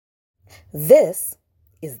This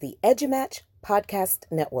is the EduMatch Podcast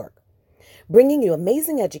Network, bringing you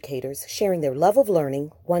amazing educators sharing their love of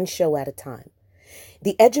learning one show at a time.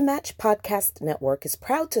 The EduMatch Podcast Network is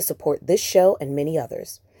proud to support this show and many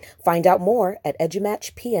others. Find out more at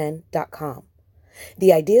edumatchpn.com.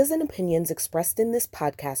 The ideas and opinions expressed in this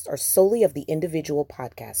podcast are solely of the individual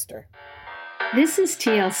podcaster. This is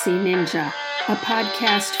TLC Ninja, a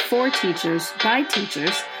podcast for teachers by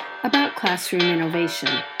teachers about classroom innovation.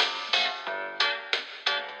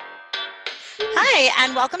 Hi,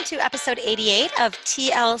 and welcome to episode 88 of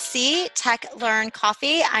TLC Tech Learn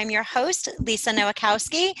Coffee. I'm your host, Lisa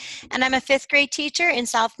Nowakowski, and I'm a fifth grade teacher in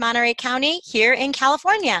South Monterey County here in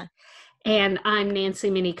California. And I'm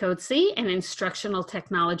Nancy Minicozzi, an instructional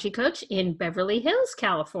technology coach in Beverly Hills,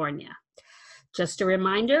 California. Just a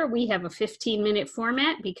reminder, we have a 15-minute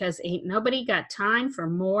format because ain't nobody got time for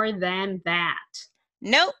more than that.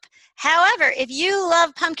 Nope. However, if you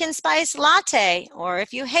love pumpkin spice latte, or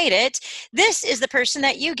if you hate it, this is the person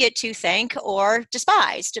that you get to thank or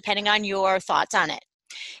despise, depending on your thoughts on it.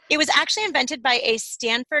 It was actually invented by a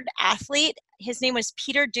Stanford athlete. His name was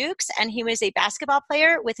Peter Dukes, and he was a basketball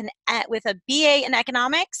player with a BA in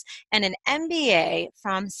economics and an MBA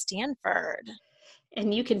from Stanford.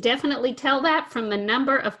 And you can definitely tell that from the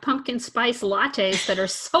number of pumpkin spice lattes that are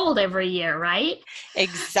sold every year, right?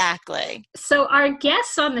 Exactly. So our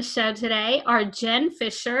guests on the show today are Jen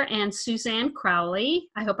Fisher and Suzanne Crowley.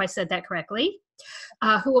 I hope I said that correctly.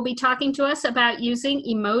 Who will be talking to us about using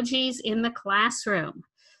emojis in the classroom.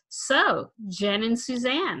 So, Jen and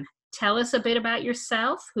Suzanne, tell us a bit about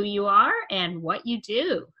yourself, who you are, and what you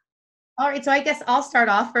do. All right, so I guess I'll start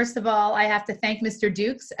off. First of all, I have to thank Mr.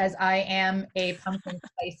 Dukes as I am a pumpkin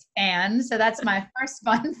spice fan. So that's my first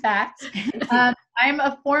fun fact. I'm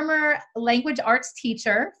a former language arts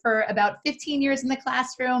teacher for about 15 years in the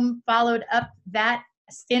classroom, followed up that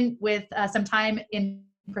stint with some time in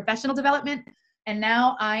professional development. And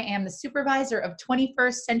now I am the supervisor of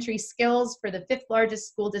 21st Century Skills for the 5th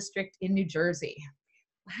largest school district in New Jersey.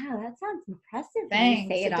 Wow, that sounds impressive. Thanks.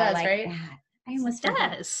 When you say it all does, like right? that. I almost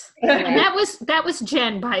does. And that was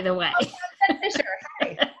Jen, by the way. Oh, Fisher.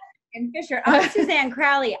 Hi. And Fisher. I'm Suzanne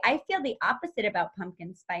Crowley. I feel the opposite about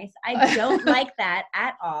pumpkin spice. I don't like that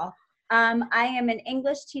at all. I am an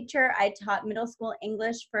English teacher. I taught middle school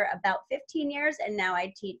English for about 15 years, and now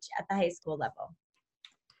I teach at the high school level.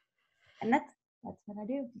 And that's what I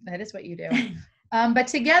do. That is what you do. But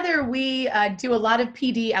together we do a lot of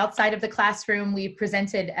PD outside of the classroom. We've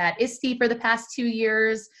presented at ISTE for the past 2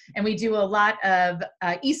 years, and we do a lot of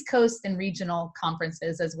East Coast and regional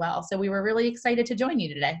conferences as well. So we were really excited to join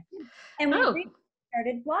you today. And we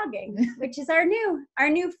started blogging, which is our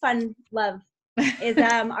new fun love, is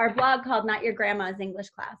our blog called Not Your Grandma's English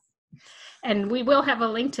Class. And we will have a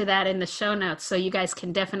link to that in the show notes, so you guys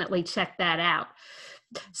can definitely check that out.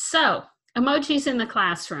 So, emojis in the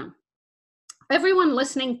classroom. Everyone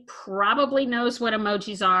listening probably knows what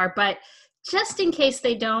emojis are, but just in case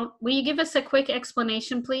they don't, will you give us a quick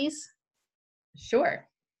explanation, please? Sure.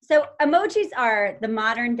 So emojis are the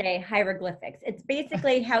modern day hieroglyphics. It's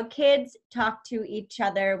basically how kids talk to each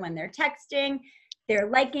other when they're texting, they're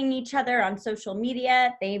liking each other on social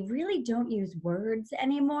media. They really don't use words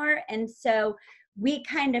anymore. And so we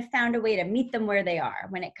kind of found a way to meet them where they are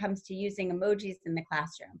when it comes to using emojis in the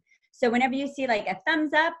classroom. So whenever you see like a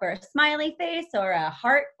thumbs up or a smiley face or a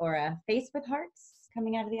heart or a face with hearts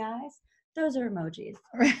coming out of the eyes, those are emojis.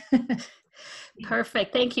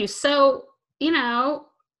 Perfect. Thank you. So,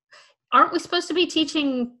 aren't we supposed to be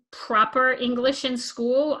teaching proper English in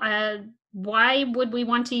school? Why would we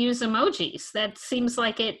want to use emojis? That seems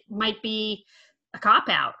like it might be a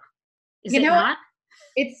cop-out. Is it not?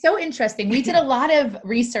 It's so interesting. We did a lot of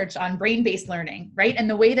research on brain-based learning, right? And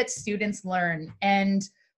the way that students learn. And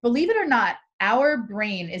believe it or not, our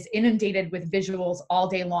brain is inundated with visuals all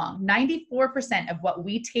day long. 94% of what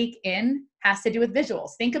we take in has to do with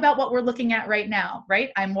visuals. Think about what we're looking at right now, right?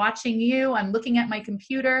 I'm watching you, I'm looking at my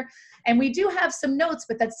computer, and we do have some notes,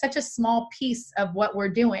 but that's such a small piece of what we're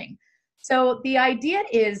doing. So the idea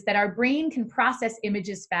is that our brain can process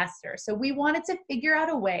images faster. So we wanted to figure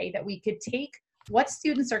out a way that we could take what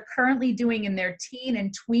students are currently doing in their teen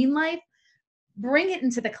and tween life, bring it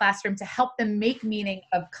into the classroom to help them make meaning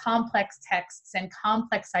of complex texts and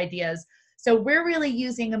complex ideas. So we're really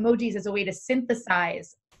using emojis as a way to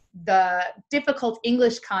synthesize the difficult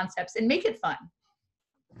English concepts and make it fun.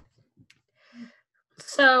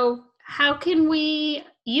 So how can we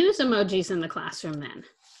use emojis in the classroom then?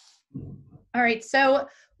 All right, so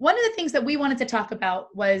one of the things that we wanted to talk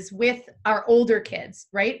about was with our older kids,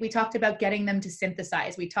 right? We talked about getting them to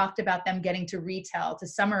synthesize. We talked about them getting to retell, to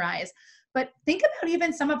summarize. But think about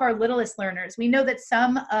even some of our littlest learners. We know that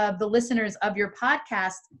some of the listeners of your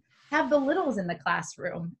podcast have the littles in the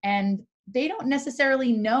classroom, and they don't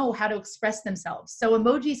necessarily know how to express themselves. So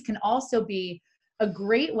emojis can also be a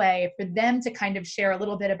great way for them to kind of share a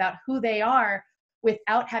little bit about who they are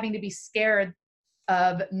without having to be scared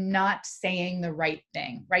of not saying the right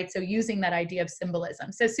thing, right? So using that idea of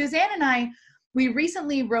symbolism. So Suzanne and I, we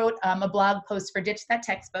recently wrote a blog post for Ditch That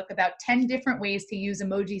Textbook about 10 different ways to use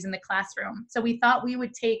emojis in the classroom. So we thought we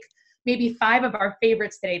would take maybe 5 of our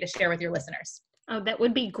favorites today to share with your listeners. Oh, that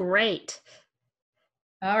would be great.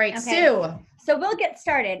 All right, Okay. Sue. So we'll get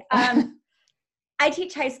started. I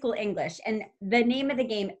teach high school English, and the name of the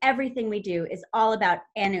game, everything we do, is all about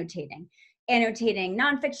annotating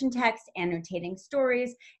nonfiction text, annotating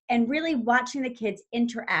stories, and really watching the kids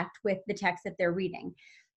interact with the text that they're reading.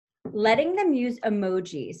 Letting them use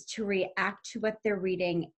emojis to react to what they're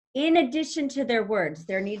reading, in addition to their words,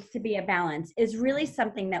 there needs to be a balance, is really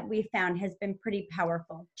something that we found has been pretty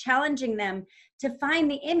powerful. Challenging them to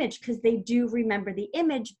find the image, because they do remember the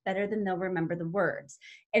image better than they'll remember the words.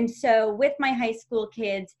 And so with my high school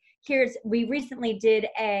kids, we recently did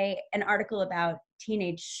an article about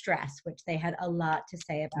teenage stress, which they had a lot to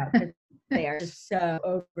say about, because they are just so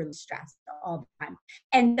overly stressed all the time.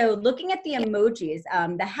 And so looking at the emojis,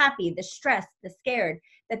 the happy, the stressed, the scared,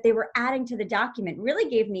 that they were adding to the document really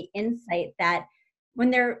gave me insight that when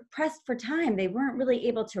they're pressed for time, they weren't really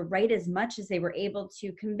able to write as much as they were able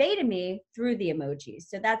to convey to me through the emojis.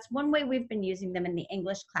 So that's one way we've been using them in the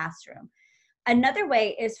English classroom. Another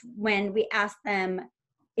way is when we ask them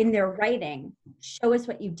in their writing, show us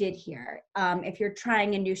what you did here. If you're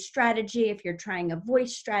trying a new strategy, if you're trying a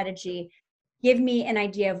voice strategy, give me an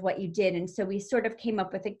idea of what you did. And so we sort of came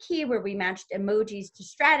up with a key where we matched emojis to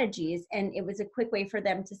strategies. And it was a quick way for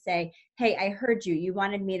them to say, hey, I heard you. You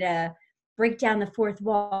wanted me to break down the fourth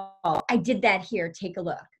wall. I did that here. Take a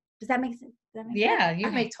look. Does that make sense? Yeah, you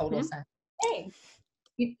make total sense. Hey.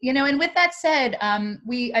 You know, and with that said,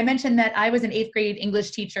 I mentioned that I was an 8th grade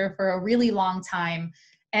English teacher for a really long time.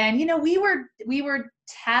 And, you know, we were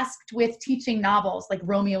tasked with teaching novels like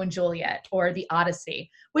Romeo and Juliet or The Odyssey,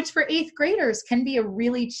 which for 8th graders can be a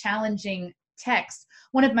really challenging text.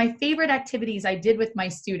 One of my favorite activities I did with my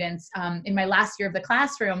students in my last year of the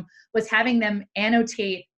classroom was having them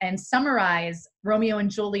annotate and summarize Romeo and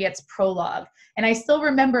Juliet's prologue. And I still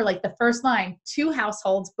remember like the first line, 2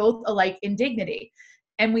 households, both alike in dignity.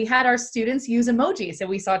 And we had our students use emojis. So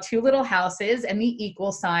we saw 2 little houses and the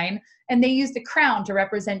equal sign, and they used a crown to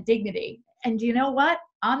represent dignity. And you know what?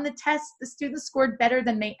 On the test, the students scored better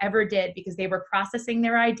than they ever did because they were processing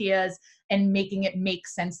their ideas and making it make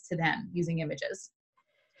sense to them using images.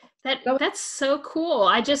 That's so cool.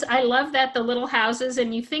 I love that, the little houses,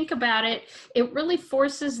 and you think about it, it really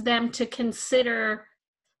forces them to consider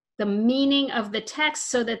the meaning of the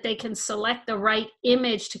text so that they can select the right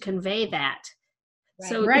image to convey that.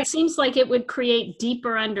 So it seems like it would create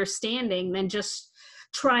deeper understanding than just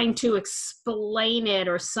trying to explain it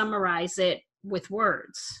or summarize it with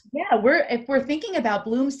words. Yeah, if we're thinking about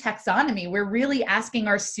Bloom's taxonomy, we're really asking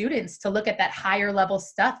our students to look at that higher level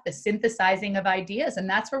stuff, the synthesizing of ideas, and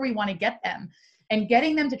that's where we want to get them. And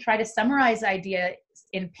getting them to try to summarize ideas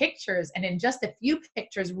in pictures and in just a few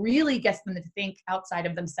pictures really gets them to think outside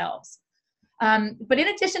of themselves. But in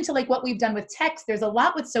addition to like what we've done with text, there's a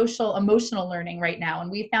lot with social emotional learning right now.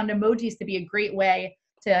 And we found emojis to be a great way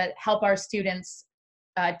to help our students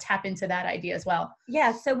tap into that idea as well.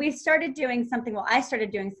 Yeah, so we started doing something, I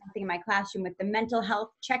started doing something in my classroom with the mental health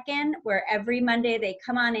check-in, where every Monday they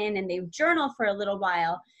come on in and they journal for a little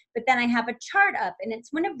while, but then I have a chart up, and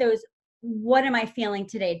it's one of those, what am I feeling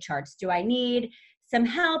today charts. Do I need some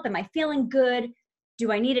help? Am I feeling good?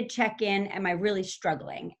 Do I need a check-in? Am I really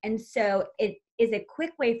struggling? And so it is a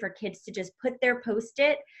quick way for kids to just put their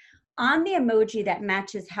Post-it on the emoji that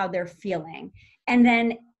matches how they're feeling. And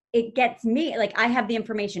then it gets me, like, I have the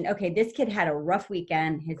information. Okay, this kid had a rough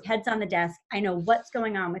weekend. His head's on the desk. I know what's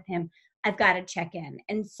going on with him. I've got to check in.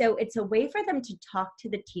 And so it's a way for them to talk to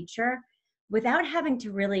the teacher without having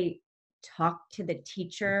to really talk to the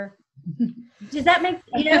teacher. Does that make,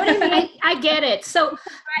 you know what I mean? I get it. So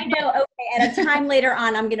I know, okay, at a time later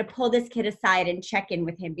on, I'm going to pull this kid aside and check in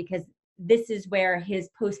with him because this is where his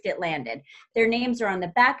Post-it landed. Their names are on the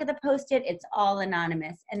back of the Post-it. It's all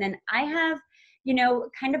anonymous. And then I have, you know,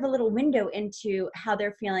 kind of a little window into how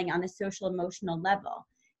they're feeling on the social emotional level.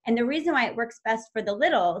 And the reason why it works best for the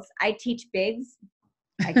littles, I teach bigs,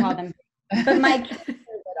 I call them, but my kids are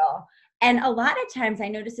little. And a lot of times I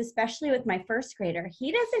notice, especially with my first grader,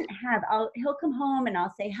 he doesn't have, he'll come home and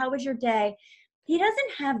I'll say, how was your day? He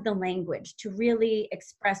doesn't have the language to really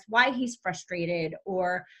express why he's frustrated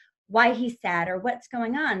or why he's sad or what's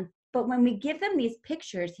going on. But when we give them these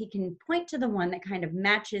pictures, he can point to the one that kind of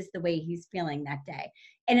matches the way he's feeling that day.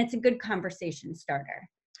 And it's a good conversation starter.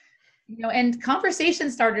 And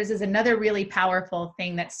conversation starters is another really powerful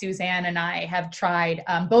thing that Suzanne and I have tried,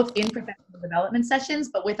 both in professional development sessions,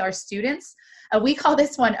 but with our students. We call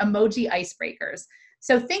this one emoji icebreakers.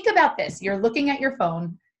 So think about this. You're looking at your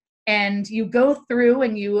phone and you go through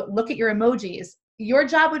and you look at your emojis. Your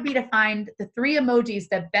job would be to find the 3 emojis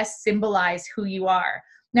that best symbolize who you are.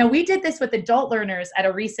 Now, we did this with adult learners at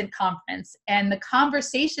a recent conference, and the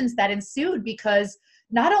conversations that ensued, because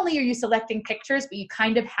not only are you selecting pictures, but you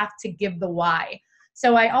kind of have to give the why.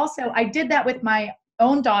 So I did that with my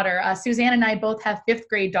own daughter. Suzanne and I both have 5th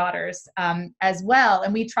grade daughters as well,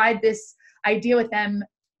 and we tried this idea with them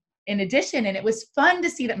in addition, and it was fun to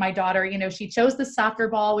see that my daughter, she chose the soccer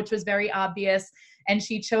ball, which was very obvious, and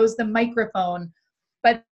she chose the microphone,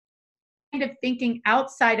 but kind of thinking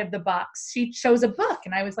outside of the box. She chose a book,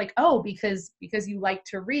 and I was like, oh, because you like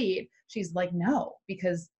to read. She's like, no,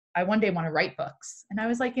 because I one day want to write books. And I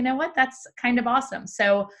was like, you know what? That's kind of awesome.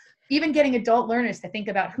 So even getting adult learners to think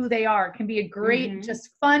about who they are can be a great,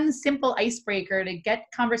 just fun, simple icebreaker to get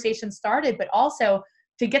conversation started, but also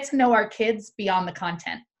to get to know our kids beyond the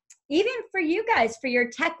content. Even for you guys, for your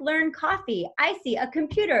Tech Learn coffee, I see a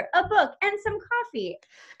computer, a book, and some coffee.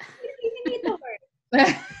 You don't even need the word.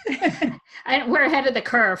 We're ahead of the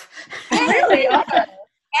curve. Really?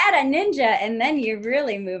 Add a ninja and then you're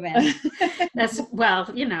really moving. We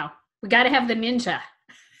got to have the ninja.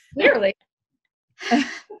 Clearly.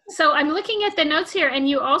 So I'm looking at the notes here, and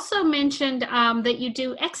you also mentioned that you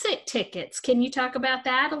do exit tickets. Can you talk about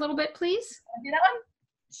that a little bit, please? Do that one?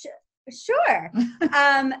 Sure.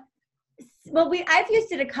 Well, I've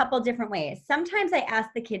used it a couple different ways. Sometimes I ask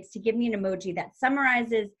the kids to give me an emoji that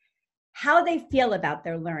summarizes how they feel about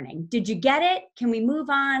their learning. Did you get it? Can we move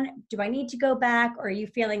on? Do I need to go back? Or are you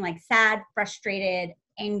feeling like sad, frustrated,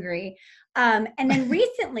 angry? And then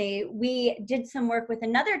recently we did some work with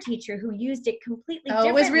another teacher who used it completely differently.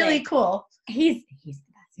 It was really cool. He's the best.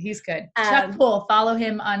 He's good. Chuck Poole, follow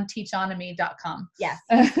him on teachonomy.com. Yes.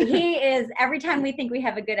 He is, every time we think we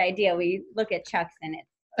have a good idea, we look at Chuck's and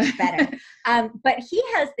it's better. But he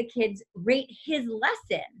has the kids rate his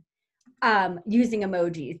lesson using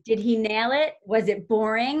emojis. Did he nail it? Was it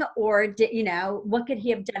boring? Or what could he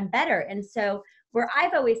have done better? And so where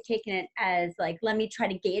I've always taken it as like, let me try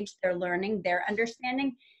to gauge their learning, their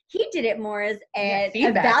understanding. He did it more as an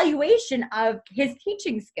evaluation of his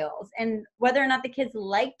teaching skills and whether or not the kids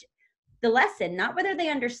liked the lesson, not whether they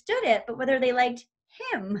understood it, but whether they liked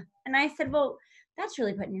him. And I said, well, that's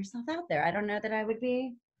really putting yourself out there. I don't know that I would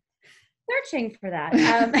be searching for that.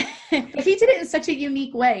 He did it in such a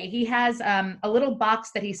unique way. He has a little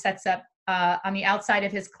box that he sets up on the outside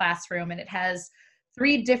of his classroom, and it has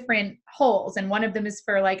 3 different holes, and one of them is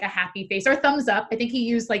for like a happy face or thumbs up. I think he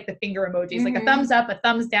used like the finger emojis, like a thumbs up, a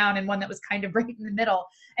thumbs down, and one that was kind of right in the middle.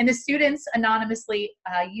 And the students anonymously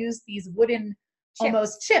used these wooden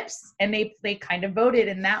almost chips, and they kind of voted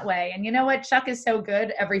in that way. And you know what? Chuck is so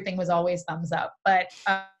good. Everything was always thumbs up, but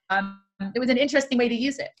it was an interesting way to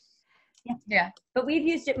use it. Yeah. But I've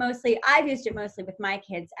used it mostly with my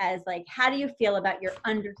kids as like, how do you feel about your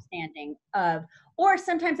understanding of, or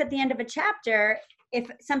sometimes at the end of a chapter, if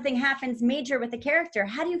something happens major with a character,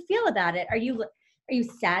 how do you feel about it? Are you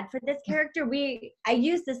sad for this character? I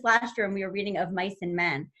used this last year when we were reading Of Mice and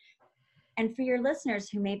Men. And for your listeners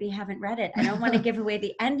who maybe haven't read it, I don't want to give away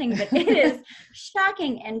the ending, but it is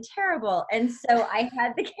shocking and terrible. And so I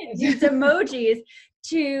had the kids use emojis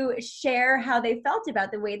to share how they felt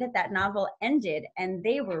about the way that novel ended. And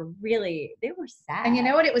they were sad. And you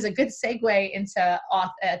know what? It was a good segue into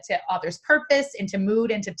author's purpose, into mood,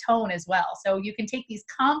 into tone as well. So you can take these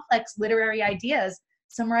complex literary ideas,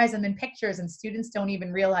 summarize them in pictures, and students don't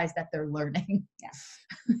even realize that they're learning.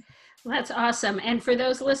 Yeah. Well, that's awesome. And for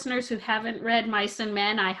those listeners who haven't read Mice and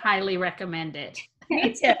Men, I highly recommend it.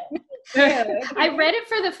 Me too. I read it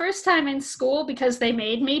for the first time in school because they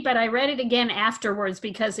made me, but I read it again afterwards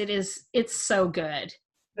because it's so good.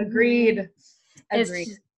 Agreed.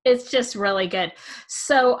 It's just really good.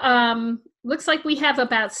 So looks like we have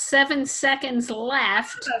about 7 seconds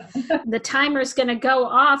left. The timer's going to go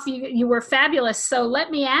off. You were fabulous. So let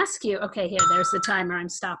me ask you. Okay, there's the timer. I'm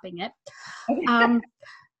stopping it.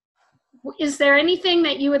 Is there anything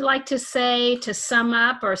that you would like to say to sum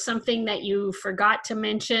up, or something that you forgot to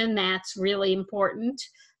mention that's really important?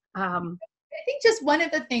 I think just one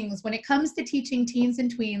of the things when it comes to teaching teens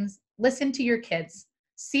and tweens, listen to your kids,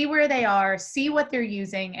 see where they are, see what they're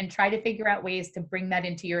using, and try to figure out ways to bring that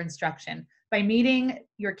into your instruction. by meeting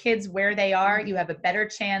your kids where they are, you have a better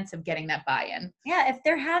chance of getting that buy-in. Yeah, if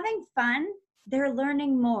they're having fun, they're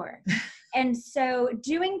learning more. And so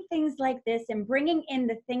doing things like this and bringing in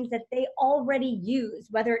the things that they already use,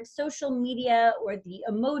 whether it's social media or the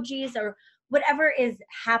emojis or whatever is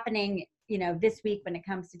happening, this week when it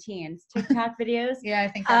comes to teens, TikTok videos. Yeah, I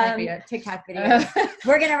think that might be it. TikTok videos.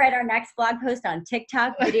 We're going to write our next blog post on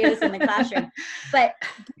TikTok videos in the classroom. But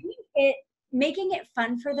making it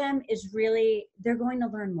fun for them is really, they're going to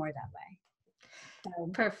learn more that way.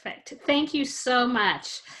 So. Perfect. Thank you so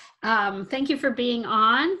much. Thank you for being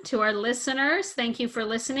on. To our listeners, thank you for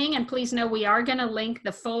listening. And please know we are going to link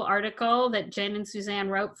the full article that Jen and Suzanne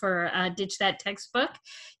wrote for Ditch That Textbook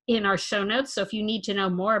in our show notes. So if you need to know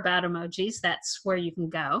more about emojis, that's where you can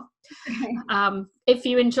go. If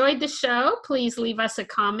you enjoyed the show, please leave us a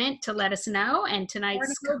comment to let us know. And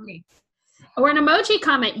tonight's or an emoji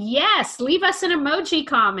comment. Yes, leave us an emoji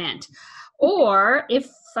comment. Or if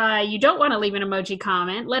you don't want to leave an emoji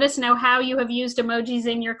comment, let us know how you have used emojis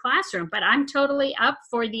in your classroom. But I'm totally up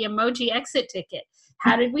for the emoji exit ticket.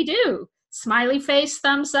 How did we do? Smiley face,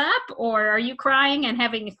 thumbs up, or are you crying and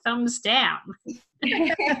having thumbs down?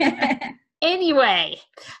 Anyway,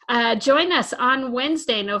 join us on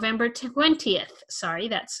Wednesday, November 20th. Sorry,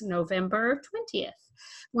 that's November 20th.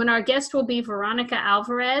 When our guest will be Veronica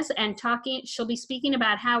Alvarez and she'll be speaking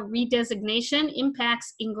about how redesignation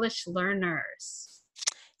impacts English learners.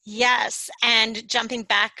 Yes, and jumping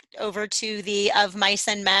back over to the Of Mice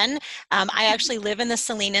and Men, I actually live in the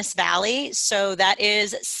Salinas Valley, so that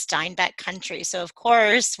is Steinbeck country. So of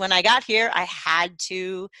course, when I got here, I had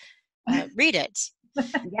to read it.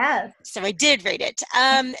 Yes. So I did read it.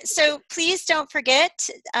 So please don't forget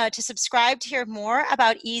to subscribe to hear more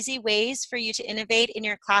about easy ways for you to innovate in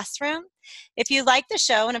your classroom. If you like the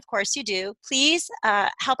show, and of course you do, please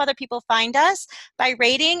help other people find us by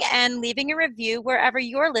rating and leaving a review wherever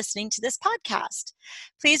you're listening to this podcast.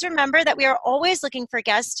 Please remember that we are always looking for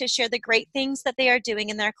guests to share the great things that they are doing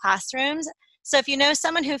in their classrooms. So if you know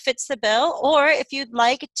someone who fits the bill, or if you'd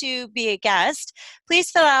like to be a guest,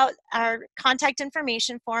 please fill out our contact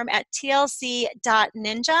information form at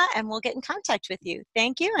tlc.ninja and we'll get in contact with you.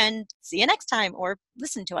 Thank you, and see you next time, or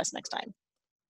listen to us next time.